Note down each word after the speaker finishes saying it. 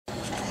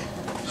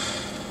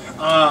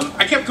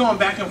I kept going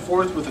back and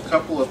forth with a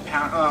couple of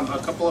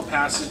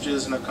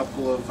passages and a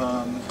couple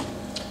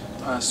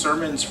of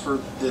sermons for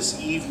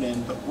this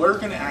evening, but we're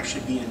going to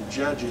actually be in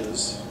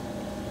Judges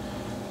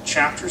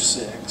chapter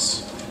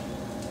 6.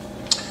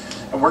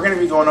 And we're going to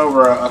be going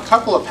over a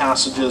couple of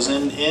passages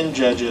in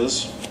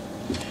Judges.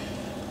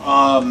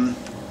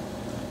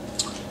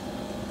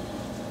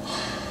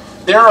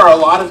 There are a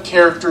lot of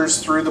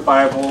characters through the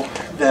Bible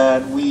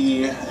that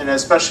and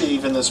especially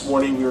even this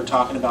morning we were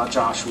talking about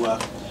Joshua.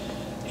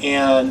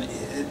 And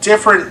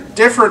different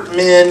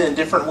men and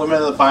different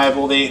women of the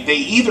Bible, they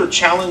either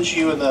challenge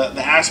you in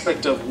the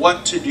aspect of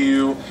what to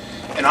do,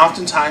 and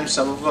oftentimes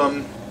some of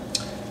them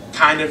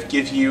kind of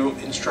give you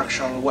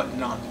instruction on what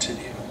not to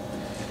do.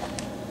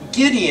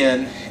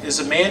 Gideon is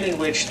a man in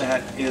which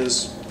that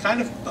is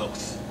kind of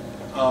both.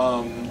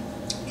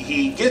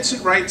 He gets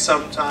it right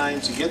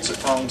sometimes, he gets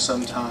it wrong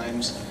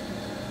sometimes.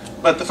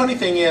 But the funny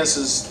thing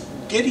is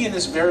Gideon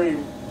is very,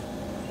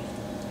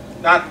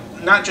 not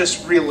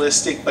just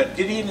realistic, but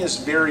Gideon is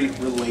very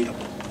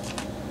relatable.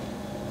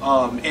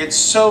 It's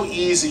so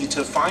easy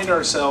to find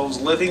ourselves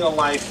living a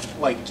life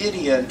like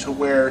Gideon, to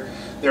where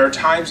there are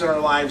times in our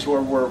lives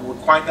where we're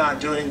quite not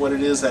doing what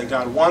it is that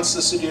God wants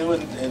us to do,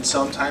 and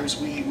sometimes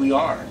we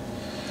are.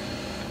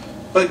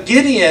 But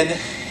Gideon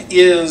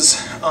is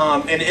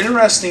an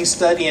interesting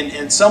study,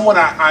 and someone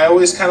I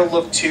always kind of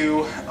look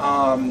to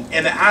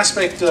in the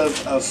aspect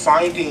of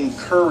finding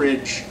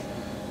courage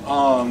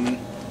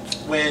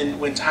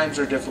when times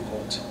are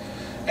difficult.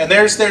 And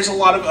there's a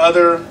lot of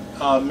other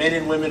men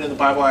and women in the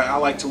Bible I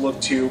like to look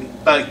to,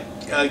 but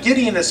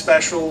Gideon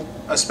especially,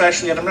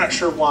 and I'm not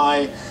sure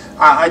why,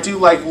 I do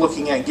like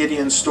looking at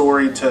Gideon's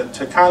story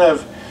to kind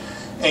of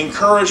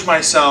encourage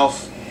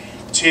myself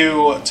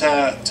to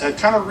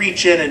kind of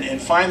reach in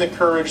and find the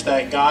courage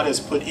that God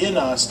has put in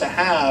us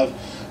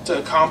to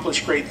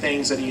accomplish great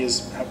things that He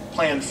has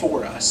planned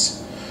for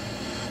us.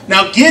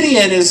 Now,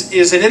 Gideon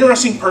is an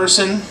interesting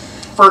person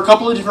for a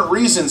couple of different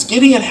reasons.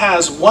 Gideon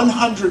has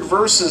 100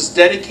 verses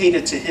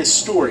dedicated to his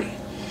story.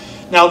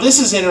 Now, this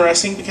is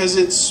interesting because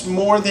it's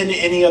more than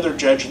any other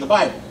judge in the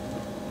Bible.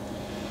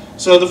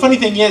 So the funny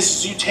thing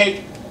is you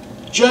take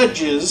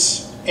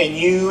Judges and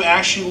you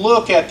actually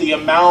look at the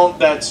amount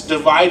that's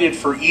divided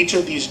for each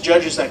of these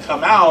judges that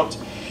come out,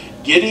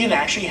 Gideon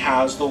actually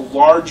has the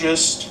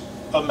largest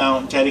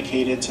amount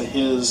dedicated to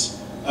his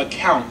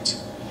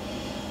account.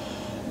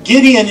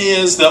 Gideon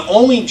is the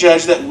only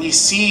judge that we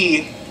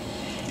see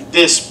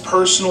this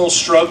personal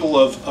struggle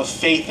of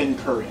faith and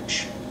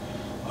courage.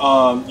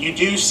 You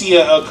do see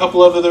a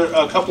couple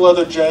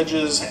other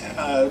judges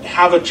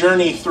have a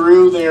journey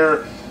through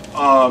their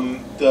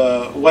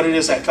what it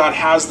is that God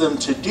has them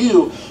to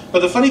do. But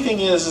the funny thing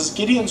is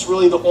Gideon's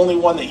really the only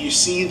one that you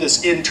see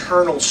this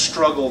internal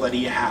struggle that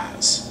he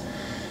has.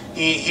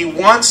 He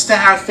wants to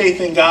have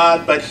faith in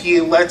God, but he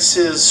lets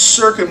his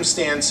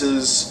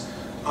circumstances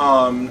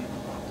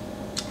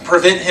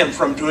prevent him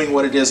from doing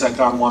what it is that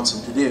God wants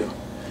him to do.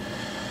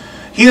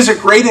 He is a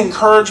great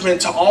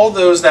encouragement to all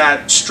those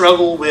that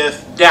struggle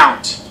with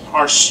doubt,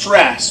 are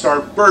stressed,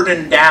 are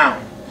burdened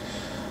down.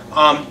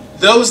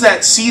 Those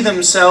that see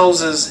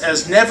themselves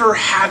as never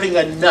having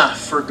enough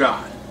for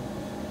God,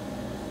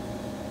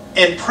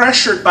 and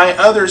pressured by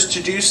others to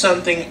do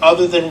something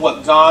other than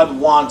what God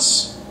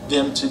wants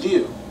them to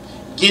do.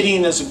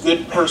 Gideon is a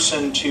good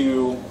person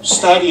to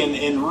study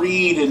and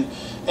read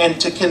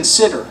and to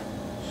consider.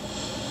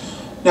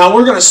 Now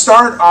we're going to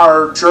start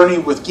our journey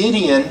with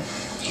Gideon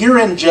here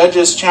in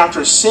Judges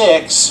chapter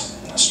 6,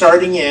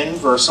 starting in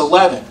verse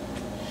 11.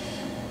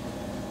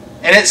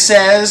 And it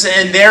says,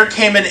 "And there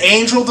came an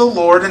angel of the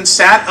Lord and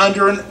sat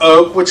under an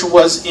oak which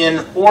was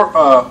in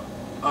Ophrah,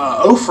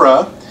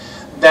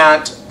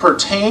 that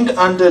pertained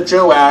unto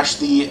Joash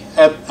the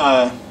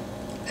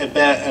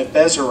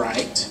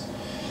Abiezrite.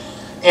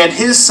 And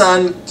his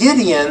son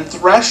Gideon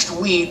threshed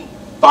wheat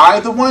by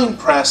the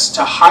winepress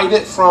to hide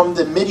it from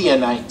the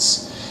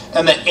Midianites.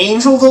 And the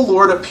angel of the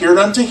Lord appeared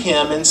unto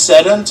him and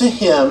said unto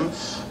him,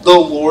 The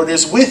Lord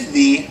is with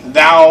thee,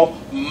 thou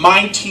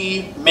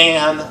mighty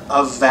man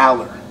of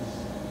valor."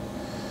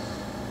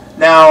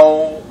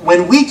 Now,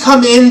 when we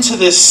come into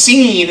this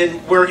scene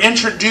and we're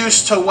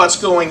introduced to what's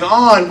going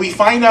on, we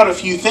find out a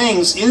few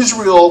things.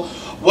 Israel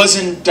was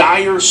in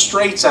dire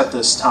straits at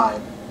this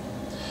time.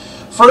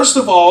 First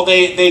of all,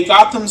 they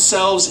got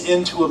themselves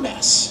into a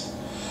mess.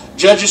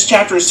 Judges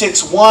chapter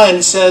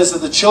 6:1 says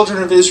that the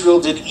children of Israel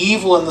did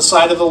evil in the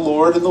sight of the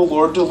Lord, and the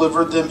Lord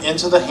delivered them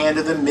into the hand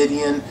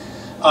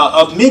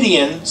of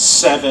Midian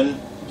 7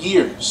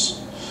 years.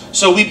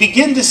 So we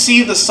begin to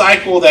see the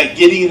cycle that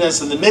Gideon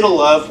is in the middle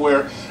of,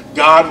 where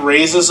God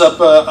raises up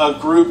a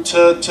group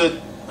to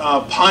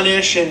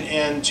punish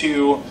and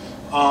to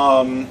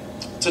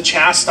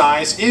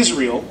chastise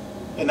Israel,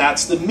 and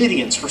that's the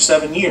Midians for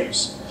 7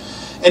 years.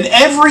 And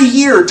every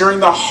year during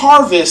the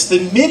harvest,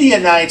 the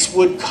Midianites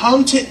would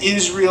come to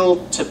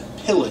Israel to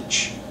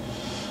pillage.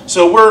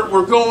 So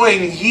we're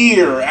going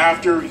year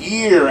after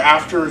year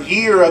after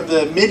year of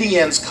the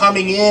Midians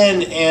coming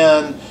in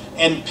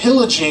and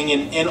pillaging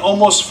and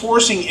almost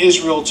forcing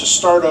Israel to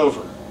start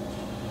over.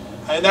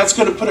 And that's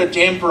going to put a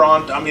damper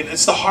on, I mean,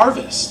 it's the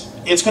harvest.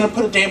 It's going to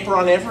put a damper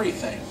on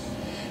everything.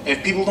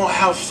 If people don't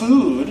have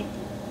food,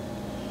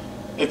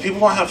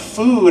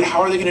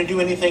 how are they going to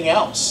do anything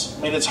else?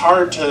 I mean, it's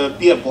hard to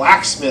be a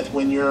blacksmith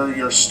when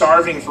you're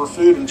starving for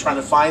food and trying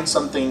to find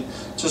something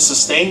to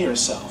sustain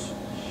yourself.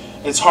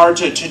 It's hard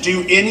to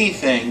do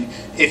anything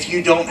if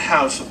you don't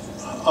have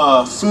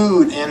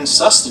food and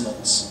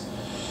sustenance.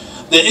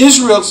 The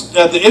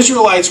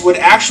Israelites would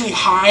actually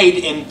hide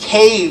in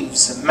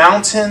caves,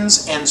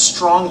 mountains, and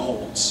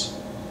strongholds.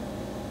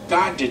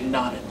 God did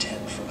not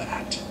intend for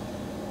that.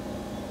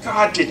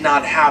 God did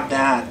not have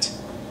that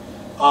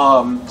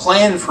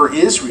plan for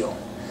Israel.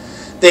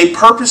 They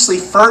purposely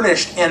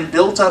furnished and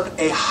built up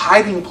a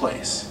hiding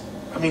place.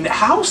 I mean,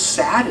 how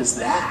sad is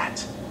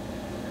that?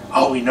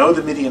 Oh, we know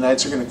the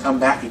Midianites are going to come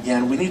back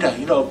again. We need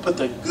to, put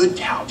the good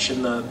couch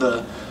in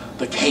the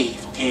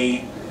cave,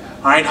 okay?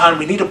 All right, hon,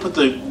 we need to put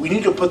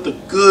the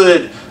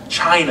good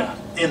china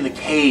in the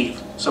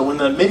cave. So when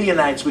the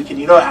Midianites, we can,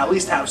 at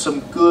least have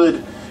some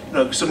good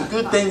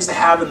things to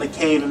have in the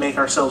cave and make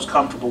ourselves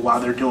comfortable while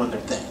they're doing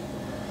their thing.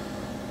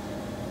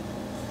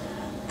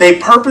 They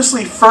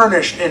purposely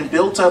furnished and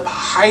built up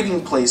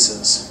hiding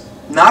places,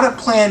 not a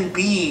plan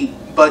B,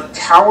 but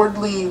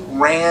cowardly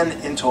ran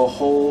into a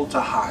hole to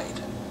hide.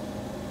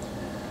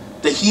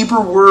 The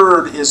Hebrew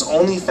word is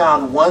only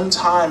found one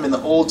time in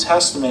the Old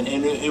Testament,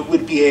 and it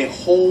would be a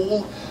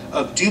hole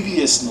of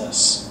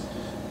dubiousness.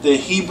 The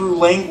Hebrew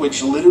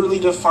language literally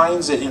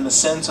defines it in the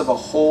sense of a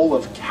hole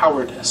of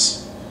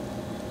cowardice.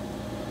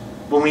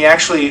 When we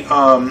actually,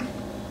 and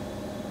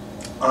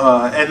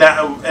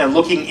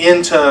looking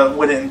into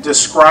when it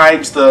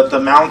describes the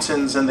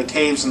mountains and the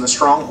caves and the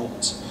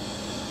strongholds,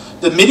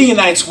 the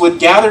Midianites would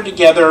gather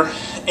together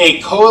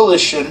a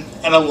coalition,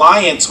 an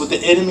alliance with the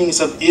enemies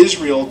of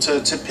Israel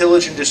to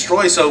pillage and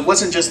destroy. So it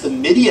wasn't just the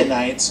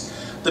Midianites.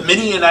 The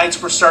Midianites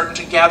were starting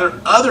to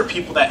gather other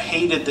people that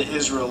hated the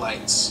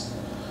Israelites.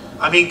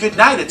 I mean, good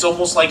night. It's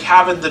almost like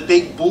having the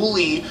big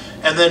bully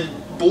and then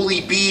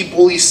bully B,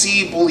 bully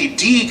C, bully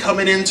D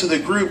coming into the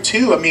group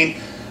too. I mean,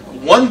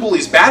 one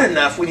bully's bad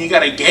enough when you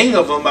got a gang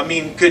of them. I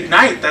mean, good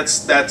night.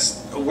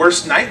 That's a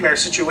worst nightmare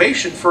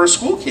situation for a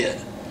school kid.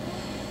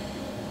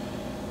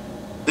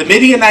 The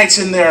Midianites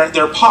and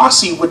their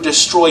posse would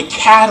destroy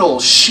cattle,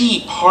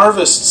 sheep,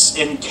 harvests,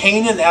 and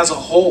Canaan as a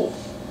whole.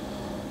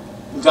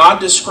 God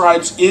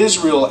describes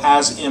Israel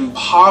as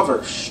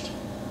impoverished.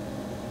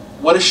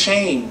 What a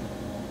shame,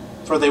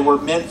 for they were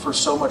meant for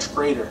so much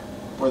greater,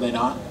 were they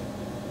not?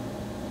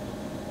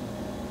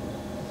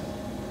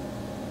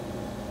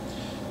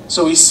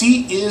 So we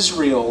see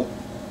Israel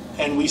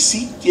and we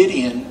see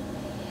Gideon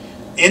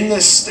in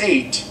this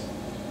state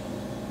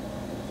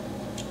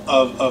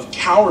of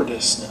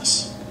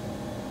cowardiceness.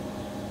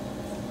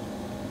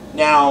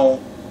 Now,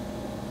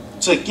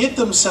 to get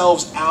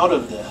themselves out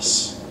of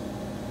this,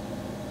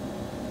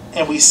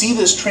 and we see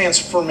this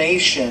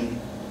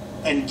transformation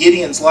in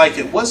Gideon's life,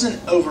 it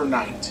wasn't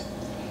overnight.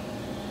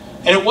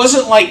 And it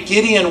wasn't like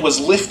Gideon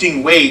was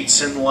lifting weights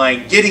and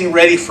like getting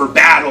ready for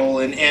battle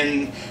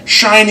and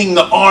shining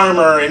the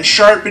armor and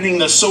sharpening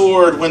the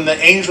sword when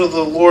the angel of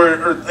the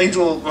Lord, or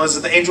was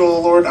it the angel of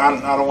the Lord?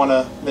 I don't want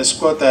to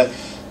misquote that.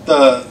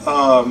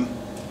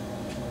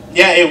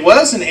 It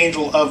was an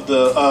angel of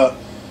the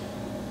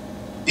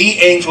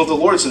angel of the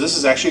Lord. So this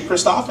is actually a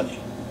Christophany.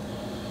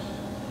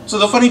 So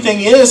the funny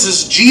thing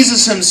is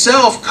Jesus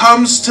himself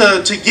comes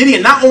to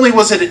Gideon. Not only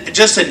was it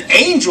just an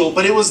angel,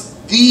 but it was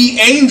the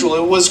angel.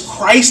 It was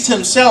Christ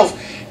himself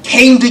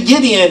came to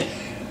Gideon,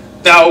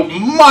 thou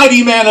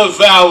mighty man of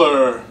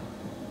valor.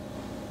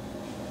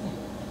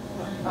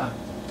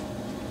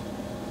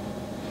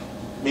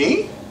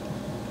 Me?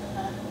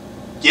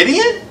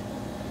 Gideon?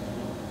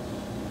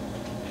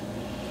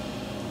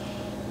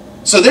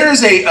 So there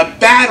is a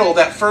battle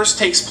that first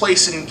takes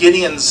place in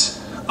Gideon's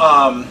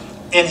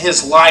in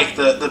his life,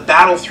 the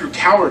battle through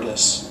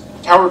cowardice.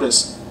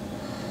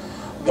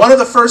 One of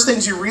the first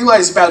things you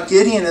realize about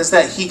Gideon is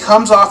that he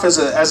comes off as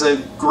a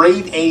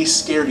grade A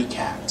scaredy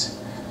cat.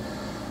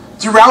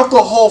 Throughout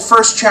the whole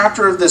first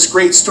chapter of this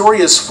great story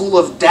is full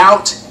of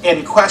doubt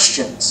and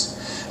questions.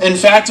 In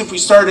fact, if we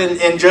start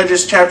in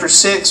Judges chapter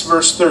 6,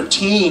 verse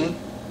 13,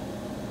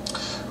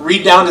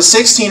 read down to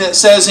 16, it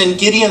says, And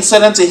Gideon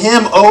said unto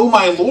him, O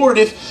my Lord,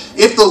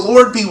 if the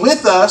Lord be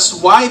with us,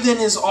 why then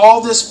is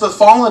all this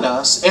befallen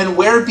us? And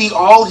where be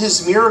all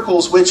his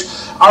miracles which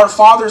our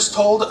fathers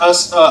told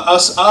us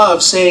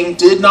of, saying,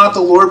 Did not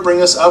the Lord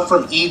bring us up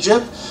from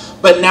Egypt?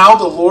 But now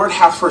the Lord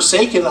hath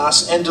forsaken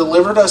us, and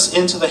delivered us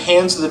into the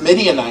hands of the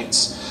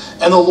Midianites.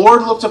 And the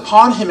Lord looked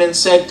upon him, and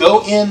said,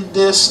 Go in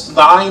this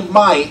thy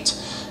might,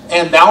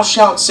 and thou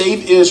shalt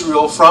save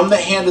Israel from the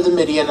hand of the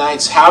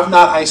Midianites. Have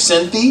not I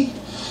sent thee?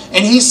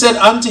 And he said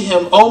unto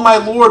him, O my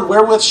Lord,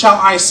 wherewith shall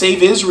I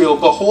save Israel?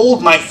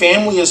 Behold, my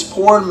family is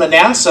poor in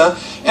Manasseh,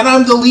 and I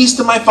am the least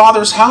in my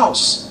father's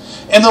house.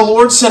 And the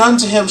Lord said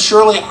unto him,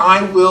 Surely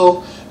I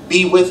will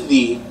be with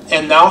thee,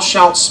 and thou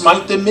shalt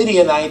smite the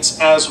Midianites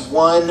as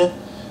one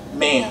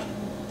man.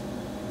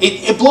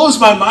 It blows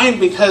my mind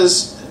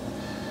because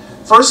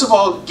First of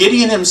all,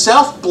 Gideon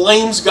himself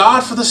blames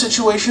God for the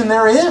situation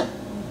they're in.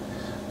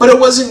 But it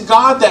wasn't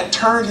God that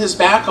turned his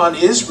back on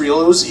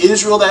Israel. It was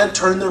Israel that had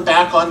turned their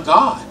back on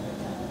God.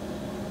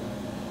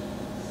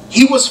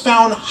 He was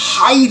found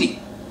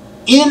hiding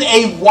in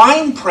a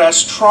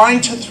winepress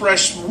trying to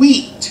thresh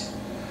wheat,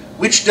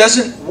 which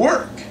doesn't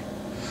work.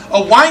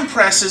 A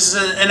winepress is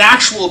an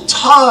actual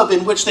tub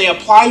in which they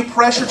apply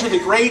pressure to the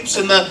grapes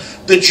and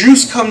the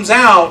juice comes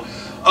out.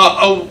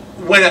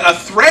 When a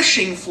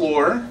threshing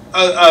floor,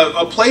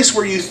 a place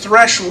where you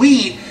thresh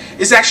wheat,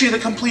 is actually the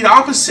complete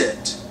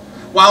opposite.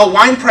 While a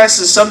wine press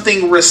is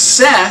something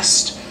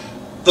recessed,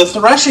 the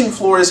threshing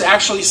floor is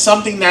actually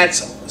something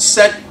that's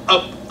set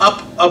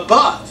up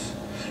above.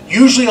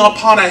 Usually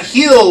upon a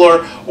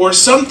hill or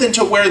something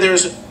to where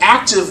there's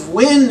active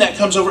wind that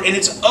comes over and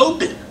it's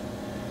open.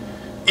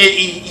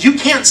 You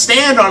can't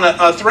stand on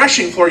a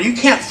threshing floor. You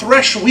can't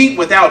thresh wheat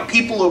without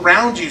people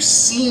around you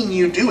seeing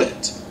you do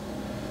it.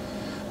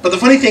 But the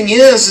funny thing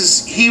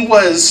is he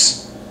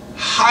was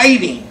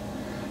hiding,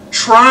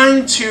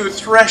 trying to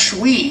thresh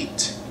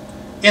wheat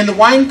in the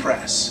wine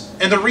press.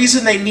 And the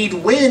reason they need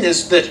wind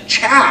is the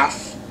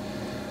chaff.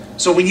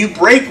 So when you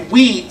break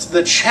wheat,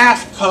 the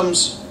chaff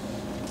comes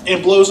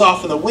and blows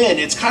off in the wind.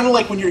 It's kind of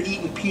like when you're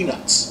eating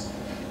peanuts.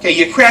 Okay,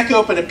 you crack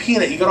open a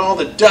peanut, you got all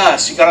the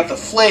dust, you got the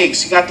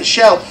flakes, you got the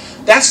shell.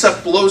 That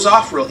stuff blows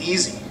off real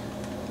easy.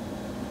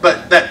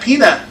 But that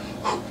peanut,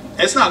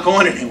 it's not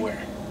going anywhere.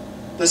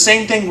 The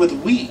same thing with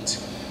wheat.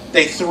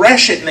 They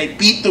thresh it and they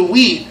beat the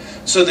wheat.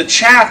 So the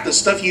chaff, the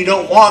stuff you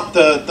don't want,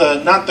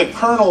 not the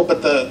kernel,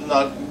 but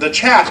the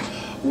chaff,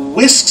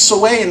 whisks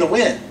away in the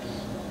wind,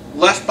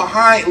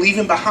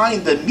 leaving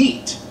behind the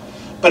meat.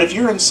 But if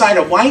you're inside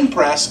a wine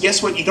press,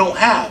 guess what you don't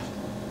have?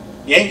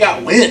 You ain't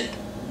got wind.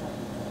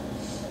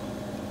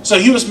 So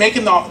he was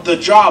making the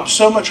job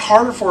so much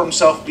harder for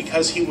himself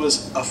because he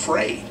was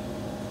afraid.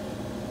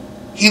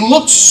 He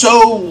looked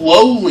so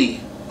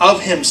lowly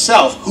of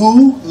himself.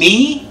 Who?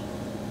 Me?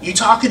 You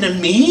talking to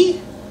me?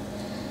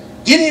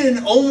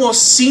 Gideon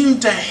almost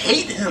seemed to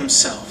hate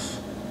himself.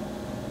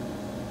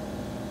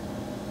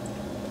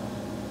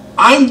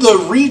 I'm the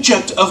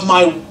reject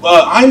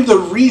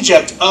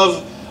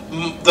of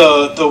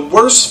the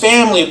worst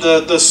family,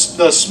 the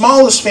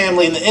smallest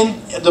family,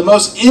 and the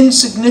most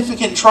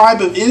insignificant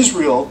tribe of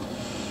Israel,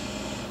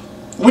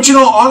 which in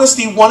all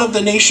honesty, one of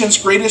the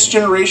nation's greatest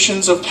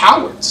generations of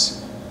cowards.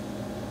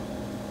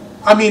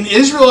 I mean,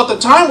 Israel at the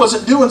time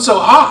wasn't doing so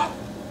hot.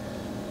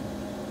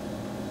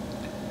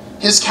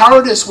 His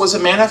cowardice was a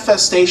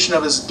manifestation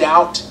of his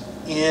doubt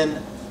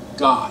in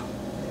God.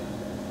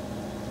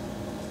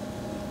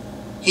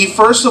 He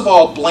first of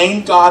all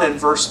blamed God in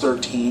verse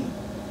 13.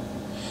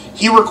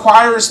 He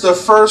requires the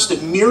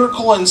first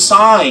miracle and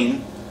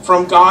sign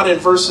from God in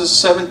verses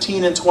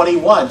 17 and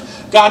 21.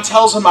 God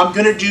tells him, I'm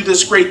going to do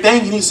this great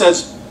thing. And he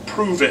says,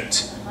 prove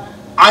it.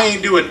 I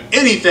ain't doing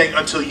anything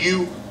until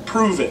you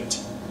prove it.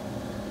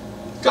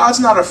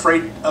 God's not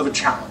afraid of a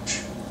challenge,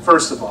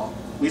 first of all.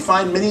 We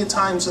find many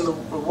times in the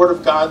Word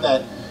of God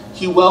that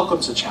He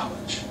welcomes a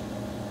challenge.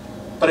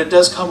 But it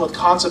does come with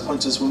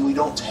consequences when we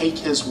don't take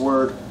His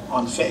word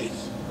on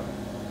faith.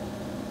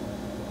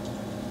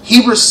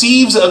 He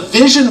receives a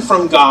vision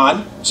from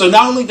God. So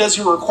not only does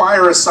he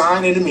require a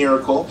sign and a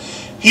miracle,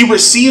 he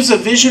receives a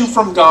vision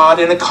from God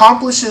and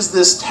accomplishes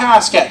this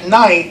task at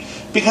night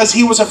because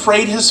he was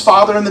afraid his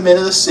father and the men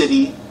of the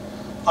city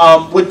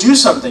would do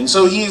something.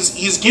 So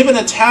he's given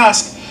a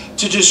task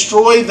to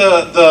destroy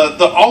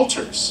the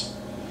altars.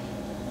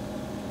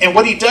 And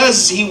what he does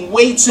is he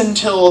waits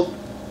until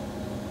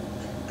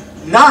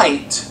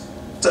night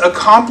to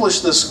accomplish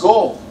this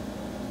goal.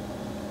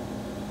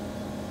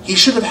 He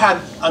should have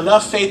had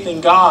enough faith in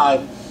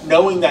God,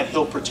 knowing that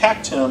He'll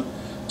protect him,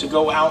 to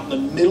go out in the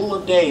middle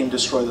of day and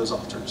destroy those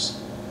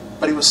altars.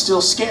 But he was still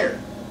scared.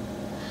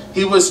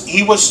 He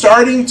was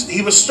starting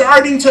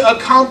to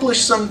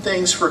accomplish some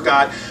things for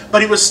God,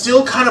 but he was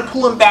still kind of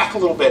pulling back a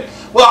little bit.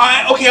 Well,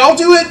 I'll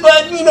do it,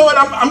 but you know what?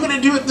 I'm going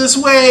to do it this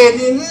way,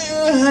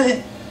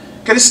 and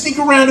got to sneak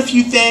around a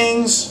few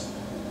things.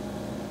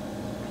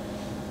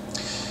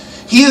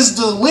 He is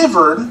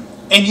delivered,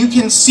 and you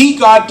can see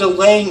God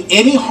delaying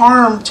any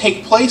harm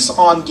take place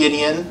on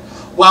Gideon,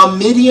 while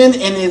Midian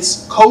and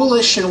its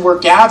coalition were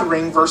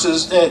gathering,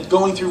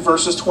 going through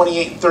verses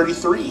 28 and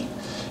 33.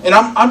 And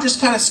I'm just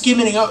kind of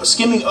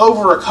skimming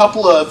over a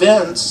couple of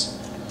events.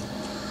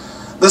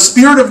 The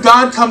Spirit of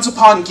God comes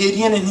upon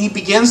Gideon, and he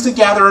begins to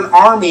gather an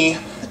army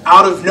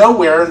out of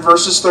nowhere in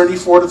verses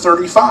 34 to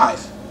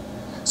 35.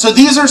 So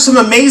these are some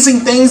amazing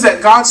things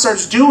that God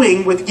starts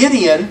doing with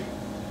Gideon.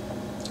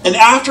 And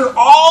after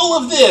all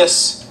of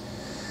this,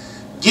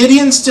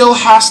 Gideon still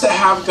has to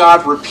have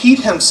God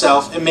repeat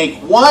himself and make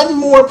one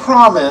more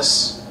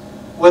promise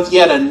with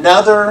yet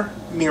another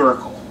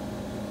miracle.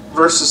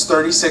 Verses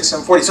 36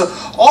 and 40.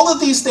 So all of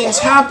these things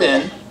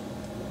happen.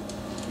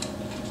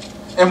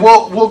 And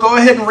we'll go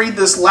ahead and read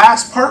this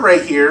last part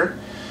right here.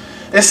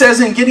 It says,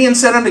 And Gideon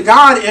said unto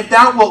God, If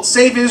thou wilt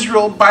save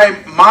Israel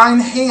by mine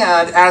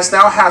hand, as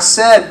thou hast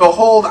said,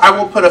 behold, I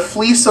will put a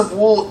fleece of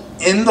wool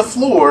in the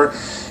floor,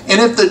 And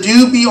if the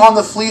dew be on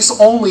the fleece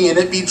only, and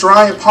it be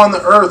dry upon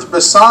the earth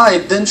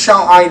beside, then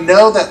shall I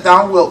know that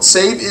thou wilt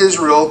save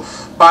Israel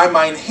by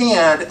mine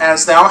hand,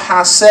 as thou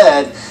hast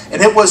said.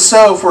 And it was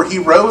so, for he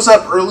rose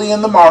up early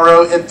in the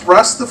morrow, and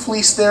thrust the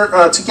fleece there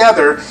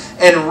together,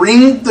 and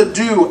wringed the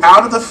dew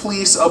out of the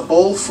fleece, a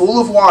bowl full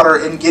of water.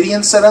 And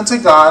Gideon said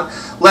unto God,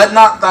 let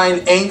not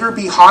thine anger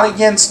be hot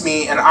against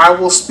me, and I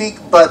will speak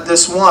but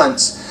this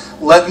once.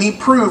 Let me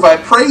prove, I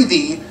pray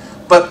thee,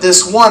 but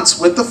this once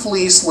with the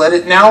fleece. Let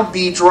it now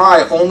be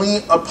dry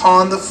only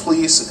upon the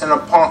fleece, and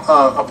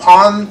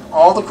upon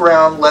all the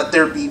ground let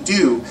there be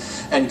dew.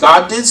 And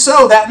God did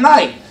so that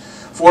night,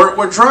 for it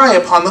were dry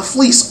upon the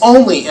fleece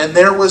only, and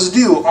there was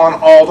dew on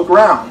all the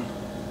ground.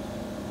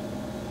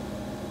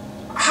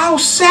 How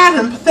sad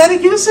and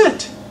pathetic is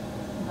it?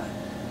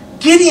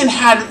 Gideon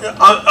had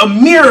a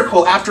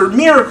miracle after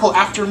miracle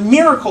after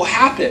miracle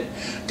happen.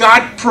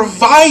 God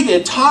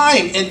provided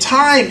time and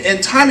time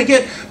and time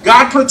again.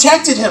 God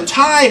protected him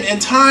time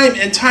and time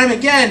and time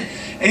again.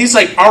 And he's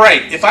like, all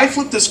right, if I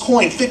flip this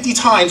coin 50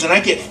 times and I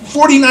get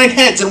 49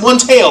 heads and one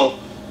tail,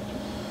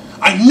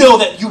 I know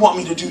that you want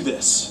me to do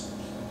this.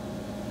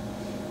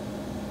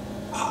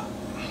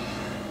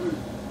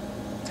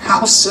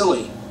 How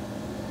silly.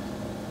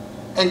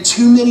 And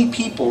too many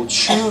people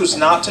choose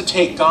not to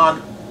take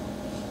God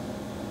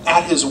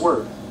at his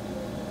word.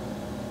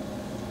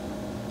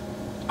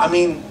 I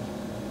mean,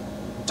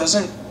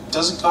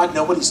 doesn't God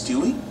know what he's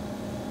doing?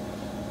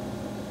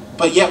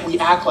 But yet we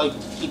act like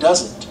he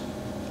doesn't.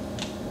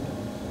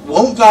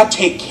 Won't God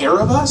take care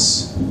of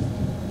us?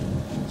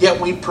 Yet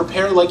we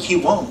prepare like he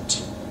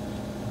won't.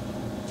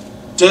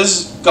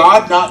 Does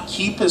God not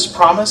keep his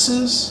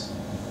promises?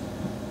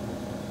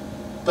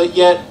 But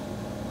yet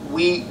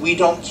we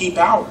don't keep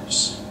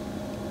ours.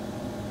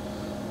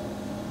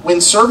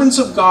 When servants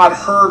of God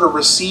heard or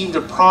received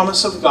a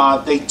promise of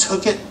God, they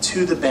took it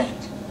to the bank.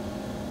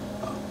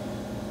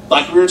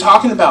 Like we were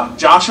talking about,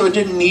 Joshua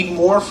didn't need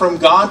more from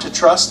God to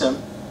trust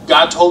him.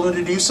 God told him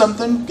to do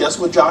something. Guess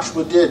what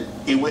Joshua did?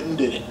 He went and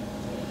did it.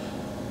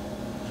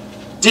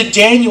 Did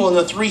Daniel and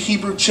the 3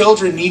 Hebrew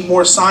children need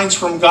more signs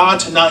from God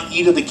to not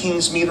eat of the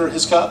king's meat or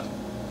his cup?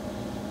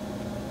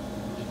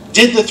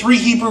 Did the 3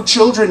 Hebrew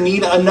children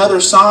need another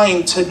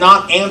sign to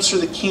not answer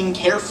the king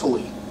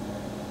carefully?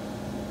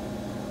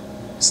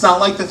 It's not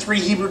like the 3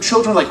 Hebrew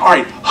children were like, all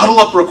right, huddle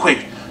up real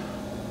quick.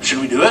 Should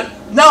we do it?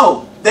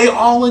 No. They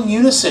all in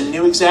unison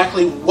knew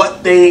exactly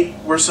what they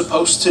were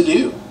supposed to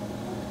do.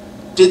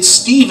 Did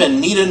Stephen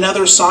need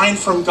another sign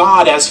from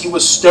God as he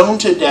was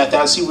stoned to death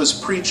as he was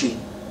preaching,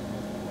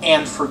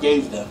 and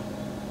forgave them?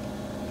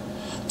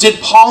 Did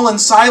Paul and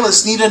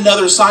Silas need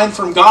another sign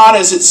from God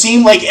as it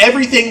seemed like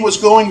everything was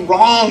going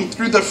wrong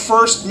through the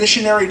first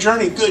missionary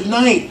journey? Good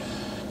night.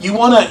 You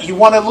want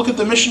to look at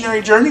the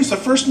missionary journeys? The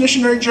first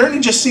missionary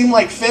journey just seemed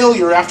like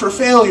failure after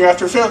failure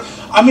after failure.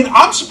 I mean,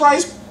 I'm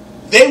surprised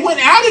they went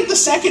at it the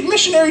second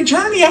missionary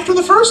journey after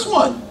the first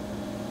one.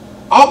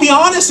 I'll be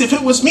honest, if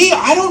it was me,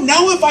 I don't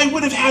know if I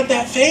would have had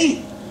that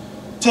faith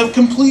to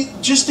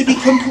be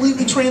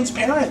completely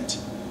transparent.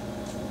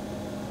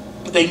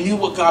 But they knew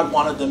what God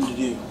wanted them to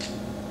do.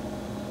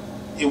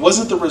 It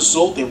wasn't the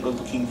result they were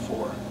looking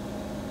for.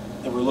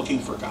 They were looking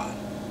for God.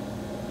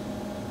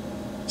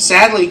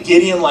 Sadly,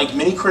 Gideon, like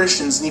many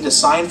Christians, need a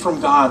sign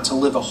from God to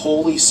live a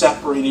holy,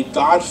 separated,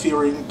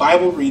 God-fearing,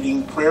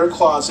 Bible-reading, prayer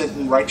closet,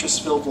 and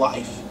righteous-filled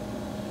life.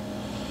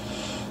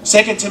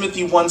 2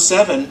 Timothy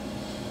 1:7,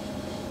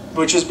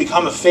 which has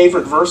become a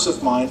favorite verse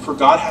of mine, for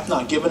God hath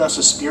not given us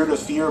a spirit of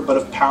fear, but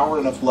of power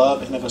and of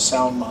love and of a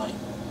sound mind.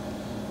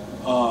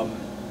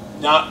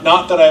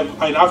 Not that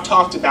I've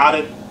talked about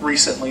it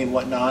recently and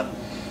whatnot.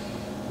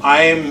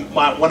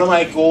 One of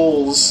my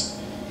goals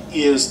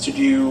is to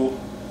do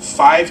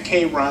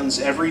 5K runs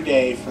every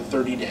day for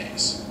 30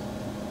 days.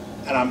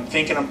 And I'm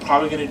thinking I'm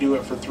probably going to do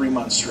it for 3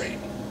 months straight.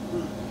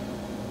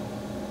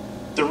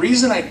 The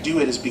reason I do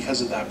it is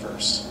because of that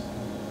verse.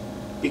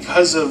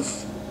 Because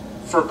of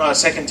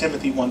 2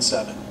 Timothy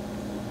 1:7.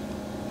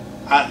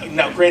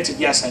 Now, granted,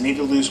 yes, I need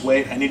to lose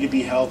weight. I need to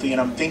be healthy. And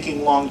I'm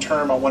thinking long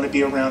term, I want to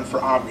be around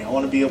for Aubrey. I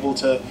want to be able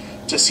to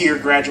see her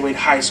graduate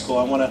high school.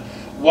 I want to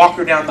walk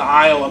her down the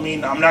aisle. I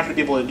mean, I'm not going to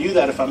be able to do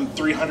that if I'm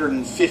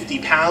 350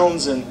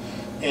 pounds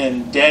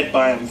and dead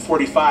by I'm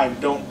 45.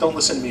 Don't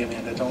listen to me,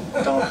 Amanda. Don't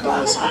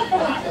listen.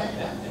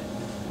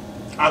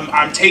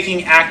 I'm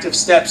taking active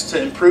steps to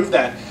improve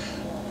that.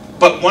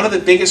 But one of the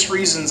biggest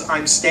reasons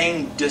I'm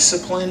staying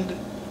disciplined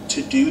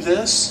to do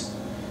this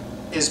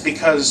is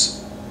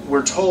because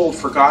we're told,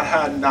 for God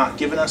had not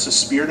given us a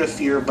spirit of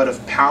fear, but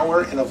of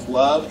power and of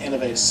love and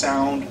of a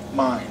sound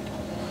mind.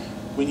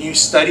 When you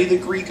study the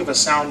Greek of a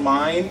sound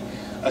mind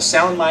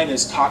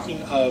is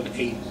talking of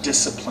a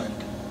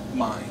disciplined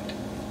mind.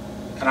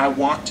 And I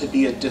want to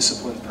be a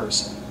disciplined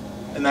person.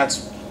 And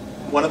that's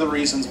one of the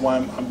reasons why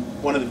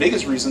one of the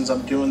biggest reasons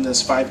I'm doing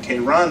this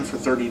 5K run for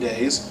 30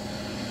 days.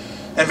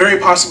 And very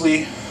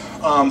possibly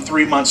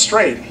 3 months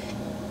straight.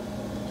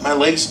 My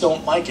legs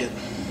don't like it.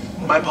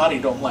 My body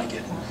don't like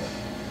it.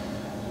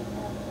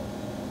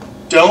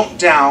 Don't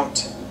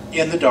doubt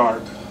in the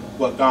dark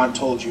what God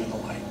told you in the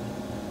light.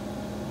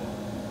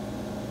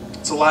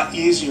 a lot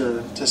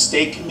easier to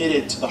stay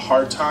committed to the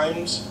hard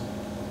times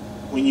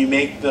when you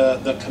make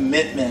the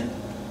commitment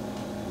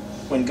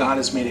when God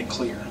has made it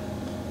clear.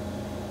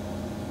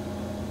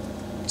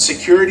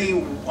 Security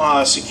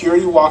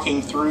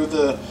walking through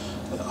the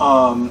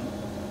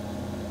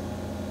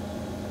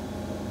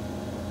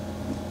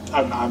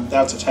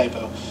that's a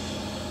typo.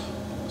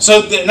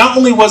 So not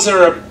only was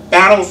there a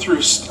battle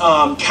through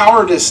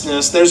cowardice,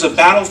 there's a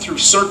battle through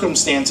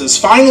circumstances.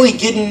 Finally,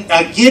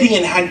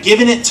 Gideon had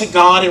given it to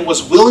God and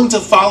was willing to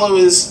follow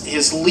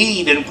his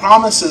lead and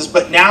promises,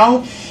 but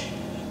now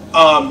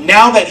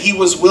that he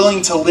was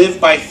willing to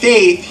live by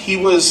faith, he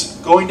was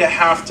going to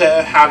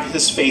have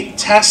his faith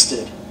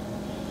tested.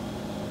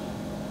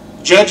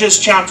 Judges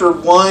chapter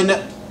 1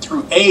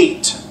 through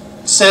 8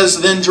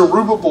 says, Then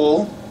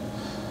Jerubbaal,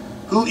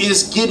 who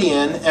is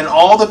Gideon, and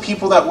all the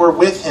people that were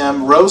with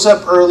him, rose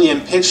up early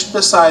and pitched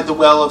beside the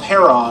well of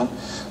Haran,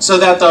 so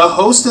that the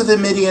host of the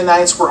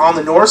Midianites were on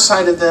the north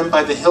side of them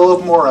by the hill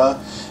of Moreh,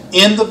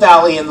 in the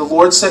valley. And the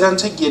Lord said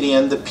unto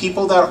Gideon, The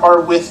people that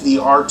are with thee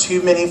are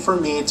too many for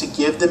me to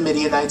give the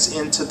Midianites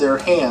into their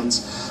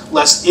hands,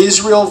 lest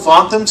Israel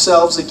vaunt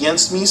themselves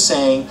against me,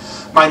 saying,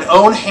 Mine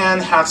own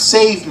hand hath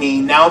saved me.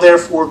 Now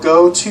therefore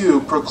go to,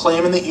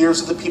 proclaim in the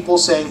ears of the people,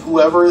 saying,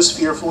 Whoever is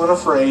fearful and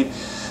afraid,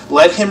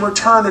 let him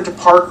return and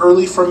depart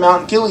early from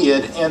Mount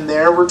Gilead. And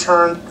there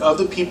returned of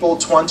the people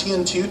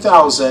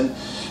 22,000,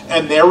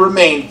 and there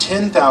remained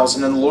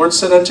 10,000. And the Lord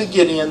said unto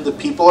Gideon, The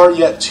people are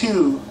yet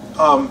too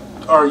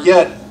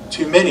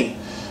many.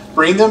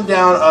 Bring them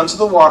down unto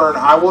the water, and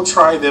I will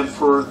try them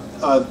for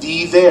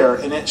thee there.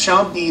 And it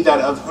shall be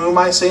that of whom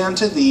I say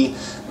unto thee,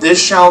 This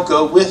shall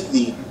go with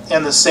thee,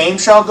 and the same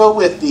shall go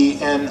with thee,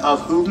 and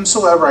of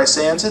whomsoever I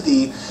say unto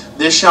thee,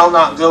 This shall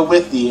not go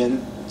with thee,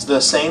 and the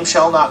same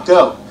shall not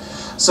go.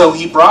 So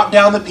he brought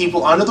down the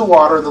people unto the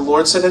water, and the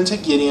Lord said unto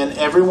Gideon,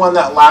 Every one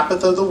that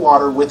lappeth of the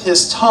water with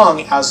his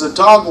tongue, as a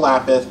dog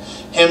lappeth,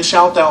 him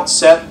shalt thou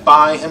set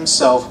by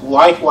himself.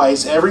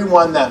 Likewise, every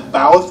one that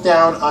boweth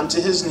down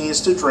unto his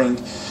knees to drink.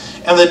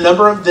 And the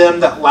number of them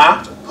that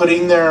lapped,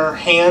 putting their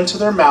hand to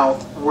their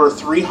mouth, were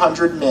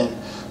 300 men.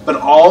 But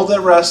all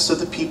the rest of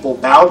the people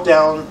bowed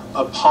down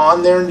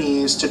upon their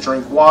knees to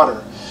drink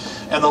water.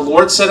 And the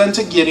Lord said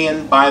unto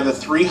Gideon, By the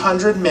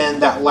 300 men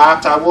that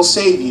lapped I will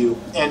save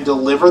you, and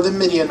deliver the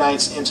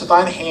Midianites into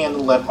thine hand,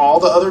 and let all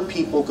the other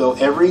people go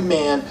every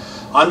man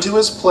unto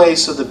his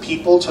place. So the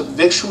people took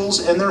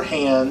victuals in their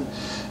hand,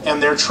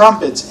 and their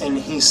trumpets, and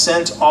he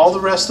sent all the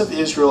rest of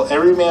Israel,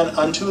 every man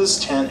unto his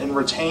tent, and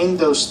retained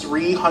those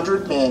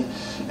 300 men,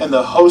 and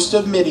the host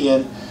of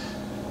Midian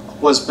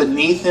was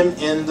beneath him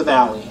in the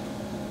valley.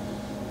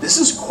 This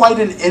is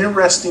quite an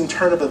interesting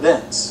turn of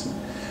events.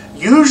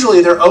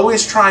 Usually they're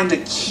always trying to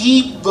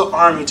keep the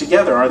army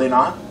together, are they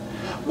not?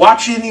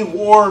 Watch any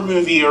war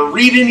movie or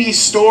read any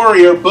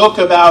story or book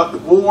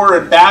about war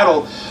and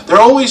battle.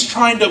 They're always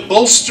trying to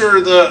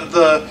bolster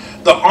the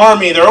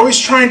army. They're always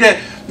trying to,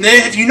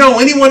 if you know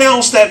anyone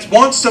else that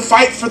wants to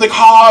fight for the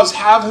cause,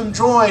 have him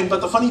join.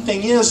 But the funny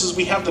thing is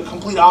we have the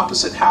complete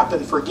opposite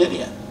happen for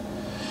Gideon.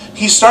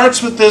 He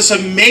starts with this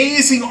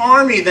amazing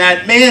army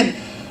that, man,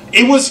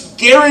 it was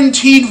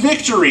guaranteed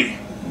victory.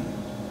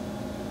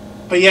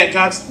 But yet,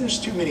 there's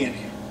too many of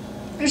you.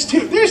 There's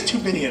too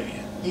many of you.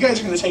 You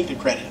guys are going to take the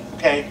credit,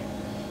 okay?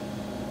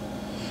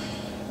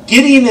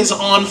 Gideon is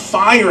on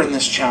fire in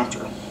this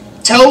chapter.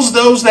 Tells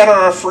those that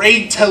are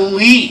afraid to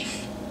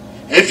leave.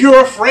 If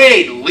you're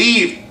afraid,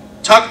 leave.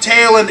 Tuck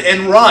tail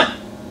and run.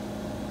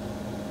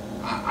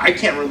 I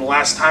can't remember the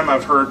last time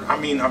I've heard,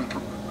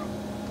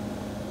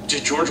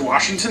 did George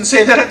Washington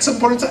say that at some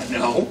point in time?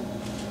 No.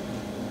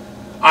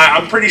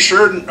 I'm pretty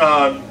sure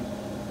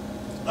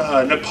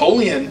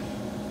Napoleon,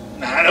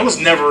 that was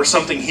never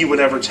something he would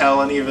ever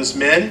tell any of his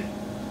men.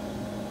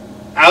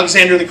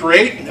 Alexander the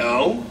Great,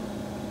 no.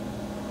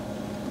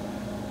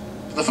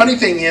 The funny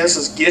thing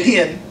is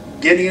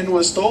Gideon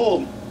was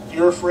told,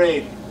 you're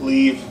afraid,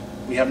 leave.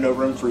 We have no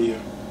room for you.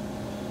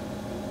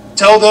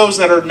 Tell those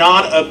that are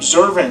not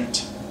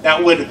observant,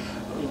 that would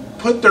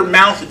put their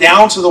mouth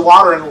down to the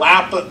water and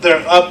lap up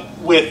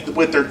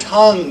with their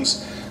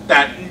tongues,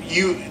 that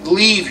you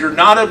leave. You're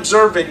not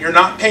observant. You're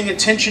not paying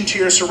attention to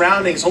your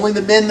surroundings. Only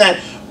the men that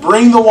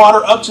bring the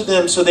water up to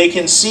them so they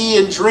can see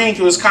and drink.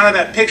 It was kind of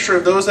that picture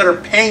of those that are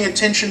paying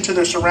attention to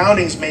their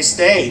surroundings may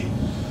stay.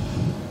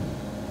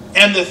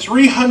 And the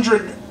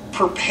 300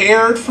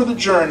 prepared for the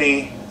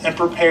journey and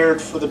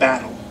prepared for the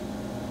battle,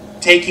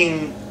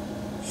 taking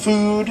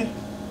food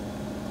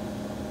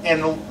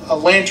and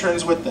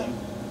lanterns with them.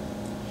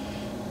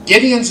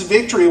 Gideon's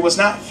victory was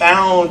not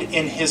found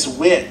in his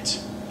wit,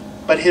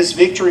 but his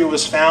victory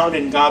was found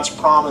in God's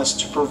promise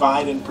to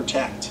provide and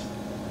protect.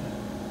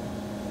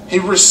 He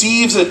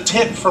receives a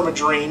tip from a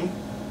dream,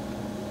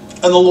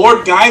 and the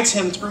Lord guides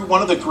him through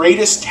one of the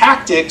greatest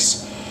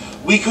tactics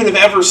we could have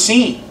ever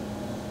seen.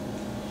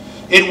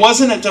 It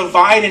wasn't a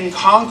divide and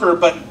conquer,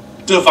 but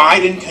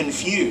divide and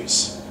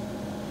confuse.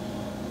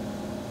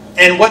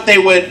 And what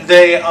they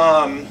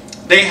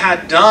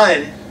had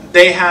done,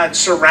 they had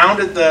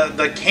surrounded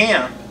the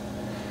camp,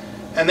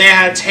 and they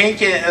had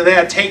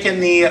taken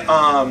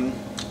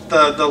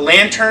the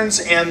lanterns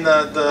and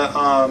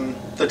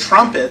the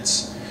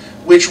trumpets,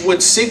 which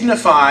would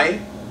signify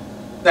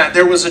that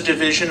there was a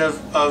division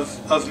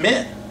of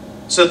men.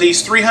 So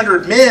these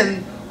 300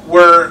 men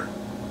were,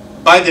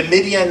 by the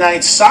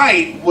Midianite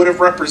side, would have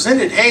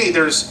represented, hey,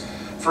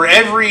 for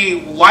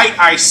every light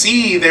I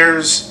see,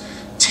 there's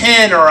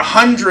 10 or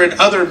 100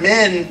 other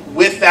men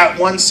with that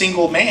one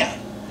single man.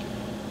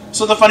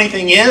 So the funny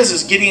thing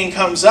is Gideon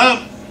comes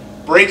up,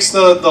 breaks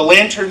the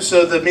lantern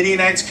so the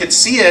Midianites could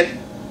see it,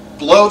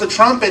 blow the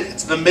trumpet.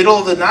 It's the middle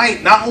of the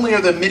night. Not only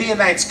are the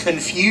Midianites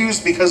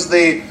confused because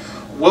they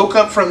woke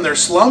up from their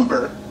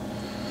slumber,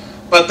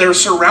 but they're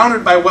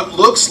surrounded by what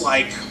looks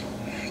like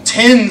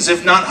tens,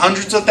 if not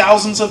hundreds of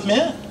thousands of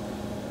men.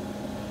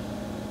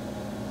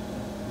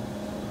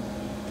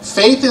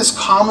 Faith is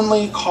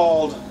commonly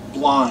called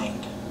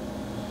blind.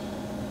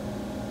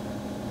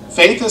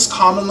 Faith is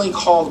commonly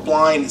called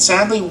blind.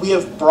 Sadly, we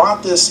have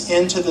brought this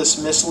into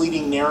this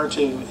misleading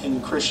narrative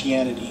in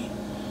Christianity.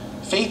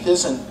 Faith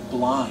isn't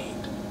blind.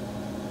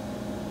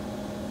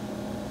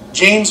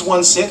 James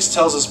 1:6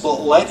 tells us,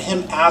 but let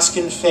him ask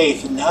in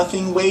faith,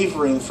 nothing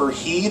wavering, for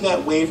he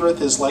that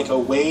wavereth is like a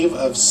wave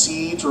of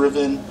sea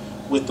driven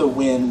with the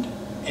wind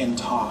and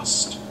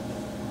tossed.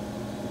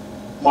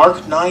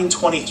 Mark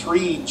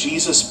 9:23,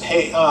 Jesus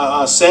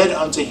said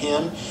unto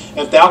him,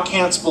 if thou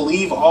canst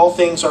believe, all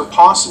things are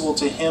possible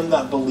to him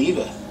that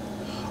believeth.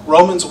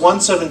 Romans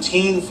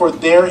 1:17, for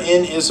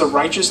therein is the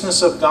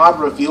righteousness of God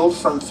revealed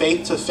from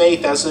faith to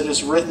faith, as it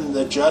is written,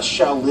 the just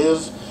shall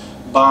live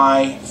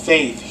by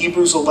faith.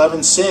 Hebrews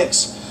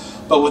 11:6,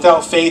 but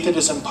without faith it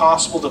is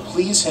impossible to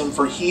please him,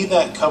 for he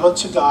that cometh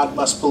to God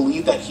must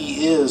believe that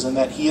he is, and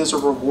that he is a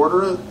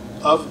rewarder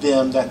of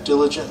them that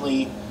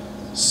diligently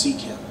seek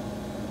him.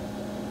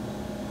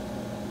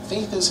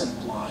 Faith isn't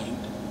blind.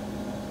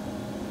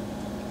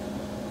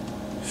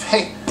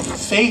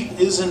 Faith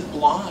isn't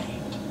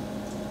blind.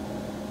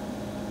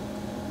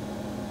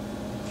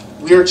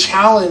 We are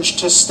challenged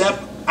to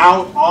step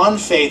out on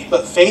faith,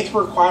 but faith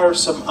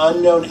requires some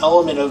unknown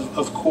element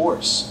of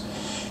course.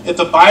 If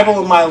the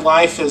Bible in my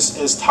life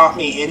has taught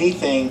me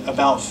anything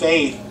about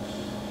faith,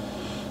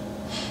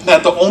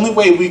 that the only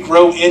way we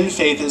grow in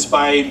faith is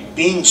by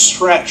being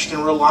stretched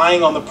and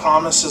relying on the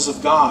promises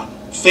of God.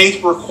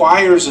 Faith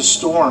requires a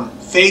storm.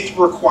 Faith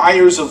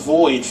requires a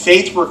void.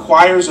 Faith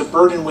requires a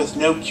burden with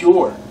no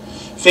cure.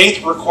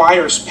 Faith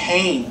requires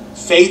pain.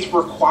 Faith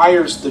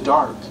requires the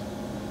dark.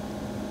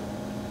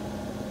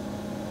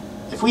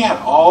 If we had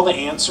all the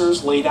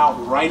answers laid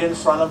out right in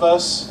front of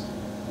us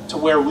to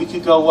where we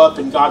could go up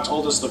and God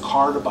told us the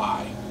car to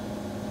buy,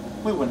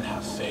 we wouldn't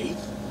have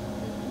faith.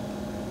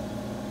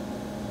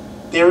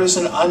 There is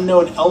an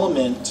unknown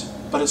element,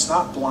 but it's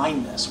not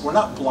blindness. We're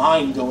not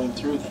blind going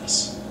through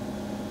this.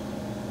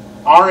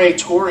 R.A.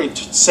 Torrey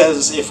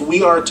says if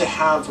we are to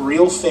have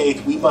real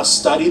faith, we must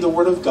study the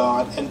Word of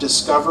God and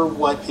discover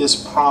what is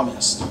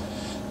promised.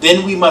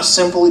 Then we must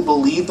simply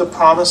believe the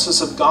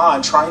promises of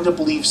God. Trying to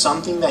believe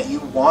something that you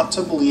want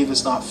to believe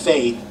is not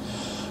faith.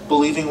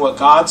 Believing what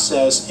God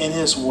says in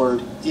His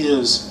Word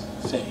is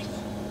faith.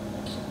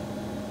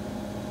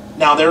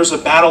 Now there's a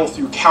battle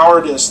through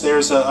cowardice.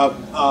 There's a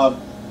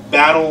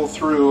battle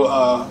through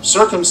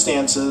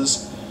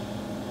circumstances.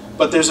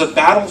 But there's a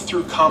battle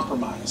through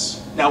compromise.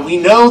 Now we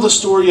know the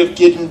story of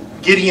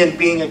Gideon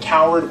being a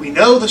coward. We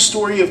know the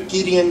story of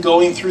Gideon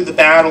going through the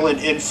battle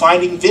and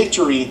finding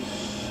victory.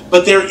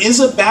 But there is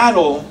a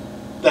battle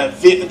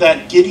that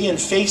Gideon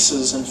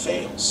faces and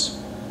fails.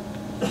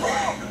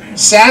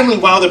 Sadly,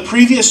 while the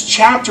previous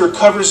chapter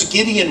covers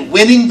Gideon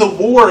winning the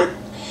war,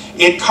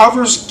 it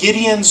covers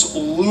Gideon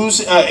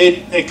losing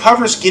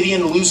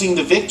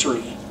the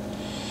victory.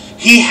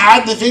 He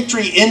had the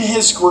victory in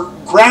his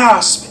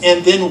grasp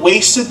and then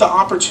wasted the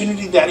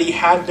opportunity that he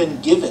had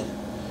been given.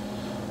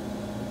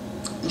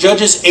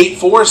 Judges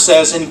 8:4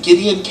 says, and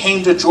Gideon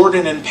came to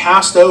Jordan and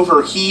passed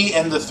over, he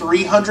and the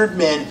 300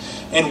 men,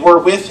 and were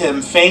with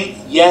him,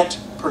 faint yet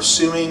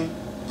pursuing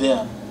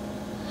them.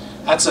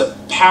 That's a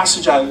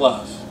passage I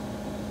love.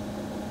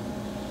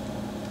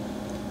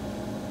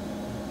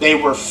 They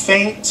were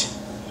faint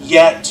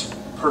yet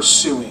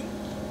pursuing.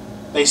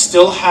 They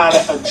still had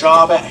a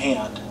job at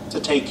hand to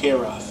take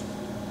care of.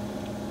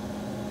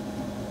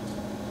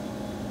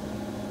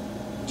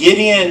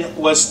 Gideon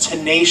was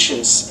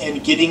tenacious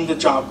in getting the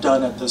job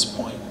done at this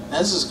point.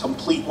 This is a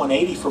complete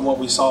 180 from what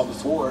we saw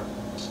before.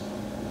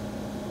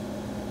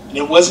 And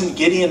it wasn't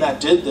Gideon that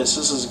did this.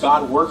 This is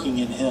God working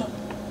in him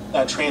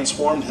that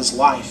transformed his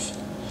life.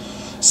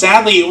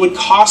 Sadly, it would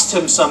cost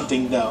him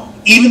something though.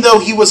 Even though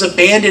he was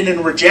abandoned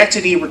and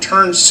rejected, he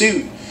returned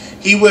suit.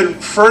 He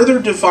would further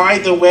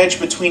divide the wedge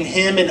between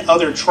him and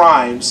other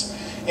tribes.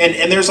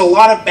 And there's a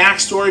lot of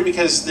backstory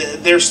because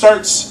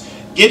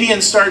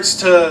Gideon starts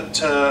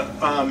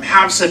to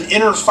have some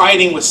inner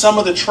fighting with some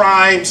of the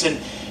tribes,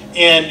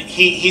 and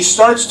he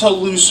starts to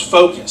lose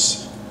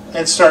focus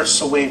and starts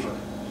to waver.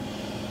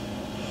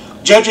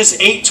 Judges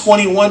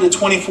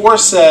 8:21-24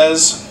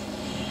 says,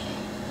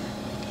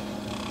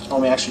 let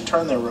me actually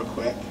turn there real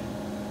quick.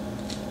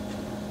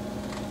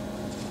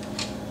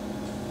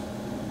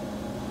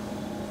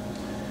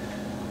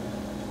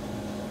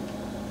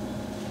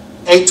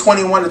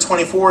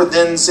 8:21-24,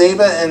 then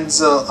Zebah and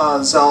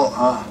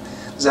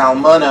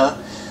Zalmunna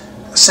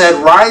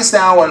said, Rise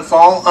thou and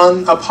fall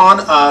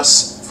upon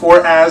us,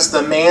 for as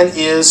the man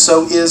is,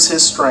 so is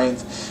his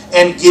strength.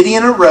 And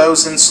Gideon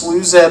arose and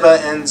slew Zebah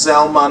and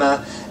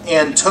Zalmunna,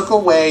 and took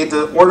away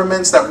the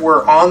ornaments that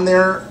were on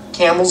their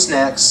camels'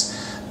 necks.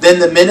 Then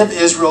the men of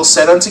Israel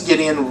said unto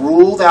Gideon,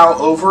 Rule thou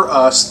over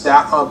us,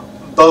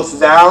 both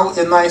thou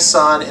and thy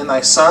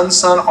son's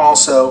son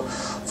also,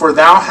 for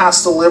thou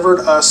hast delivered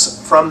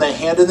us from the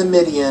hand of the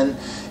Midian.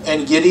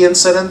 And Gideon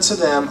said unto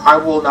them, I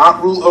will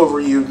not rule over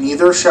you,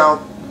 neither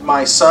shall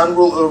my son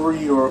rule over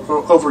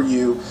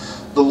you.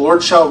 The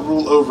Lord shall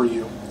rule over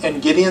you.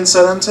 And Gideon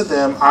said unto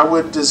them, I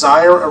would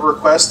desire a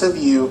request of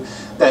you,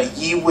 that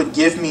ye would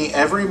give me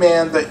every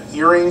man the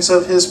earrings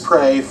of his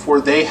prey, for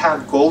they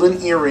had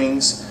golden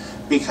earrings,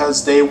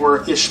 because they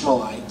were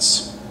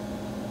Ishmaelites.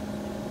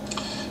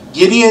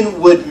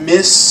 Gideon would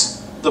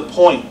miss the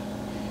point.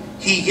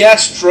 He,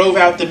 yes, drove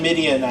out the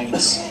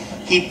Midianites.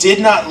 He did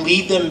not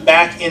lead them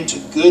back into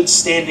good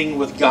standing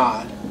with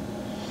God.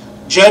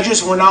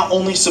 Judges were not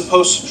only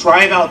supposed to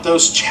drive out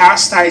those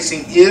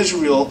chastising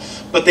Israel,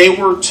 but they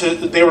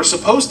were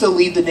supposed to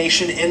lead the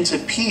nation into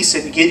peace.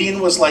 And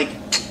Gideon was like,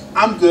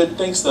 I'm good,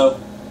 thanks though.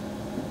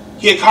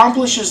 He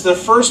accomplishes the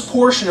first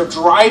portion of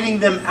driving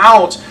them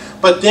out,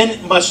 but then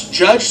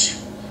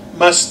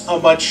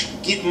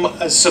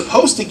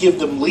supposed to give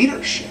them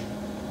leadership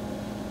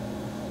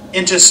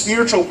into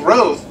spiritual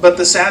growth. But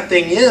the sad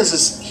thing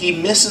is he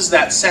misses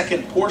that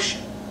second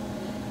portion.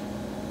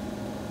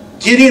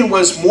 Gideon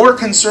was more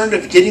concerned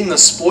of getting the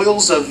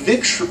spoils of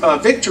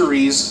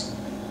victories,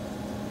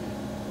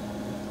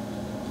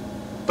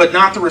 but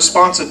not the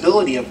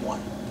responsibility of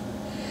one.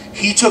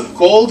 He took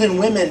gold and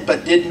women,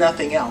 but did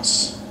nothing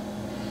else.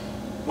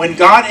 When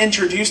God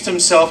introduced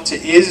himself to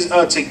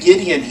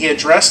Gideon, he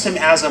addressed him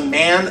as a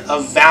man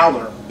of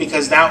valor,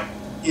 because that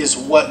is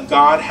what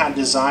God had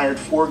desired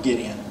for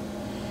Gideon.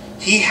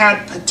 He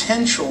had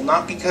potential,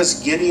 not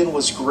because Gideon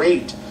was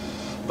great,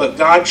 but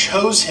God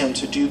chose him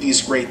to do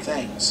these great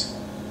things.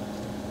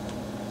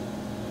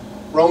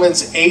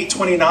 Romans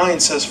 8:29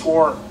 says,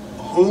 For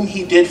whom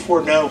he did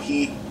foreknow,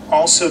 he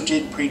also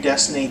did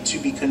predestinate to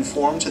be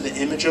conformed to the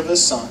image of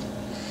his Son,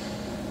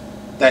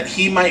 that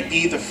he might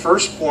be the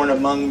firstborn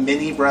among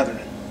many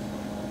brethren.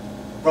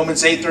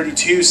 Romans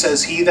 8:32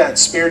 says, He that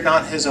spared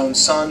not his own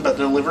Son, but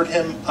delivered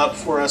him up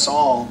for us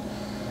all,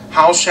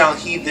 how shall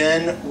he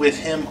then with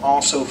him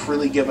also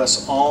freely give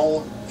us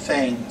all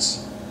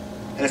things?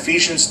 And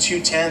Ephesians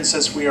 2:10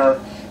 says, We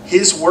are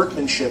his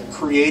workmanship,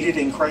 created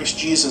in Christ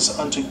Jesus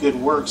unto good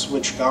works,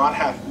 which God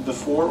hath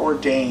before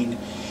ordained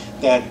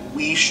that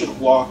we should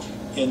walk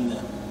in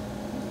them.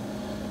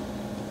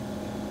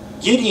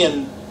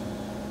 Gideon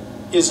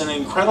is an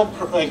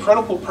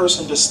incredible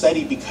person to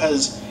study,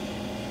 because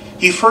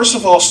he first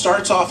of all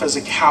starts off as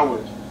a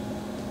coward.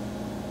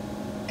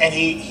 And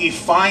he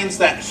finds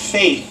that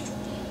faith,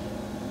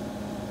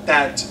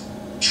 that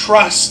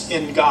trust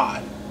in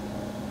God.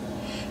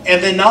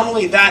 And then not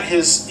only that,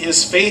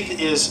 his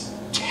faith is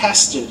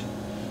tested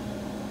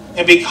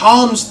and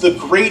becomes the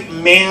great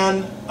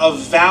man of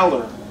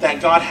valor that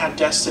God had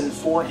destined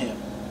for him.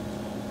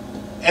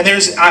 And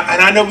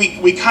I know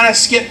we kind of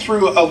skipped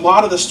through a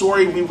lot of the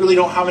story. We really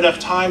don't have enough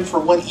time for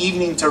one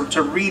evening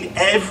to read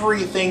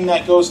everything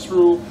that goes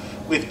through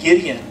with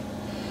Gideon.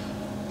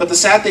 But the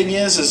sad thing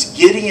is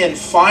Gideon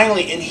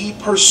finally, and he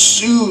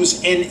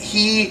pursues, and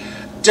he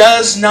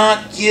does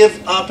not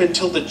give up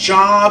until the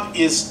job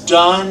is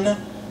done,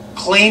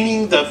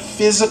 claiming the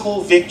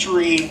physical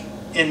victory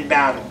in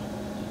battle.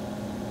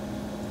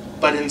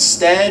 But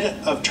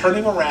instead of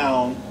turning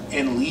around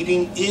and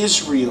leading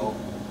Israel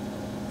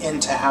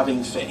into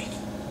having faith,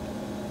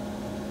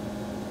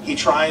 he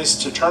tries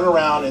to turn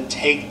around and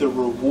take the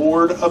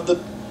reward of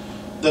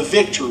the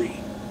victory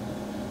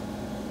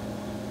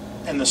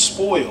and the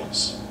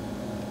spoils,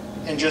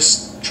 and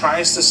just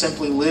tries to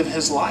simply live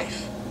his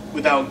life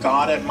without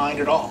God at mind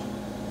at all.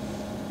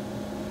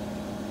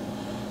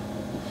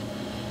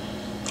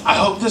 I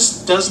hope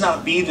this does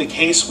not be the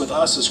case with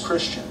us as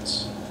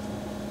Christians.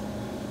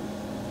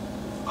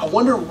 I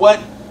wonder what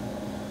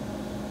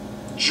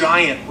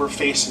giant we're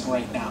facing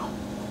right now.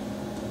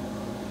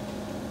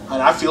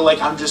 And I feel like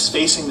I'm just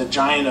facing the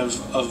giant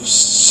of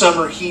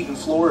summer heat in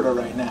Florida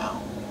right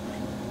now.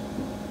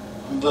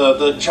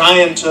 The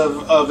giant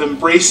of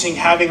embracing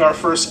having our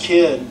first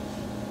kid.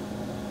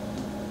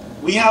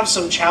 We have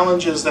some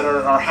challenges that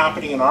are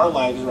happening in our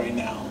lives right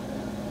now.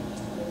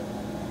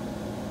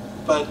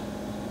 But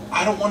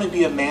I don't want to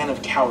be a man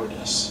of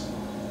cowardice.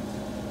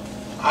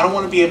 I don't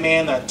want to be a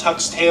man that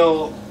tucks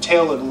tail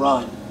and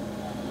run.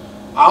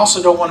 I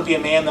also don't want to be a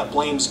man that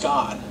blames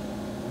God.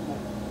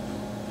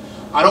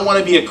 I don't want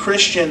to be a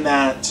Christian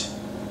that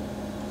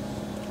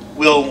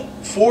will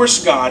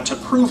force God to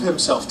prove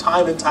himself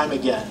time and time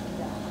again.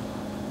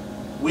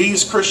 We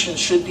as Christians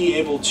should be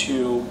able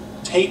to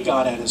take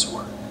God at his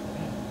word.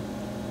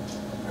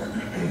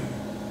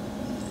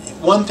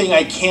 one thing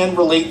I can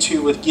relate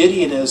to with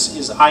Gideon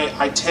is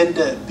I tend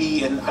to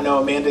be, and I know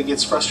Amanda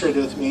gets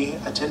frustrated with me,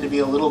 I tend to be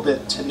a little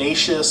bit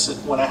tenacious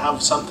when I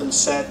have something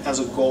set as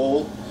a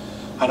goal.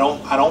 I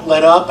don't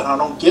let up and I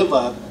don't give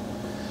up.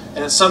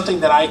 And it's something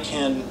that I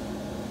can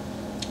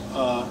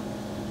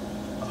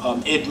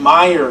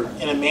admire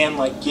in a man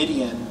like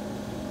Gideon.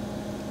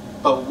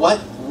 But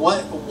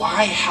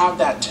why have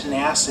that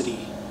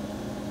tenacity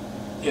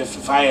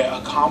if I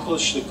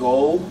accomplish the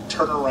goal,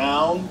 turn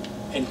around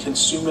and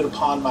consume it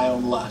upon my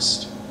own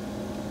lust,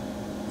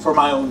 for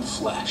my own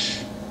flesh?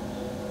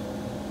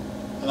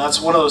 And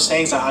that's one of those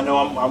things that I know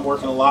I'm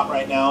working a lot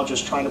right now,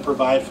 just trying to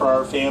provide for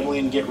our family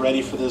and get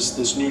ready for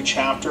this new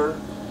chapter.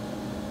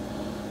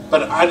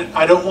 But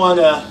I don't want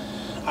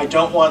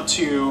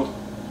to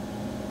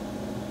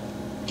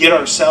get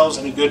ourselves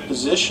in a good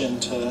position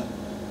to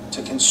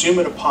consume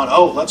it upon,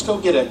 oh, let's go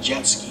get a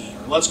jet ski,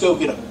 or let's go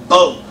get a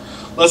boat,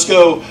 let's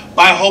go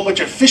buy a whole bunch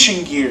of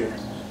fishing gear.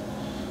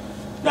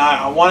 Now,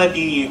 I want to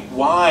be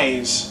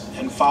wise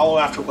and follow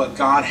after what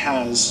God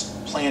has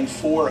planned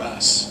for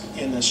us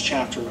in this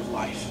chapter of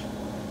life.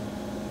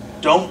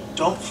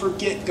 Don't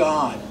forget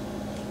God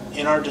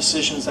in our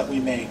decisions that we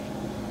make.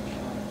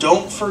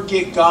 Don't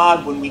forget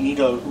God when we need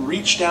to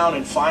reach down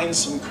and find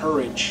some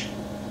courage.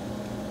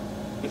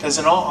 Because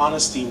in all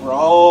honesty, we're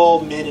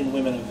all men and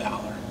women of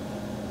valor.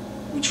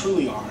 We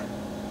truly are.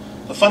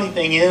 The funny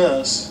thing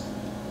is,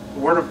 the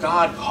Word of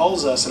God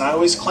calls us, and I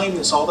always claim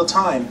this all the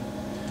time,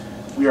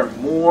 we are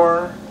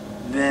more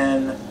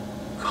than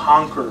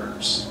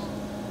conquerors.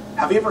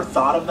 Have you ever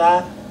thought of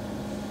that?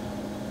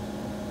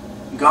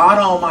 God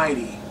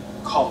Almighty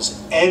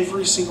calls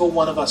every single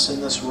one of us in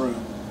this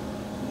room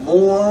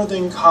more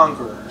than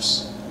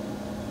conquerors.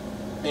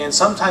 Man,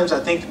 sometimes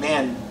I think,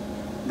 man,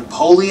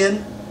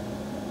 Napoleon,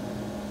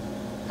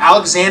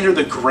 Alexander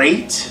the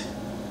Great,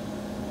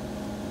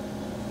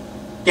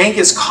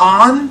 Genghis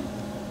Khan,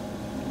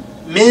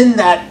 men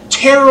that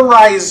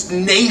terrorized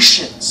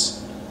nations,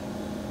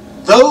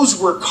 those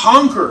were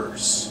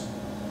conquerors.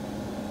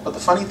 But the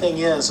funny thing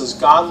is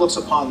God looks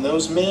upon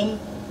those men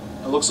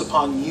and looks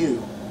upon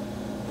you.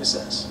 He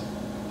says,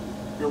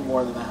 you're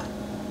more than that.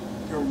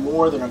 You're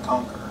more than a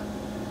conqueror.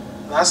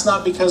 And that's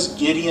not because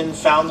Gideon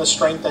found the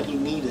strength that he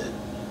needed,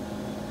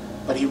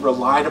 but he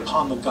relied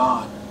upon the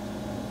God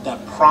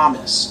that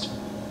promised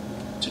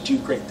to do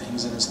great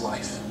things in his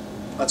life.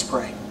 Let's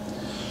pray.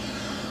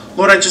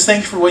 Lord, I just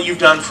thank you for what you've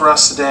done for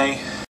us today.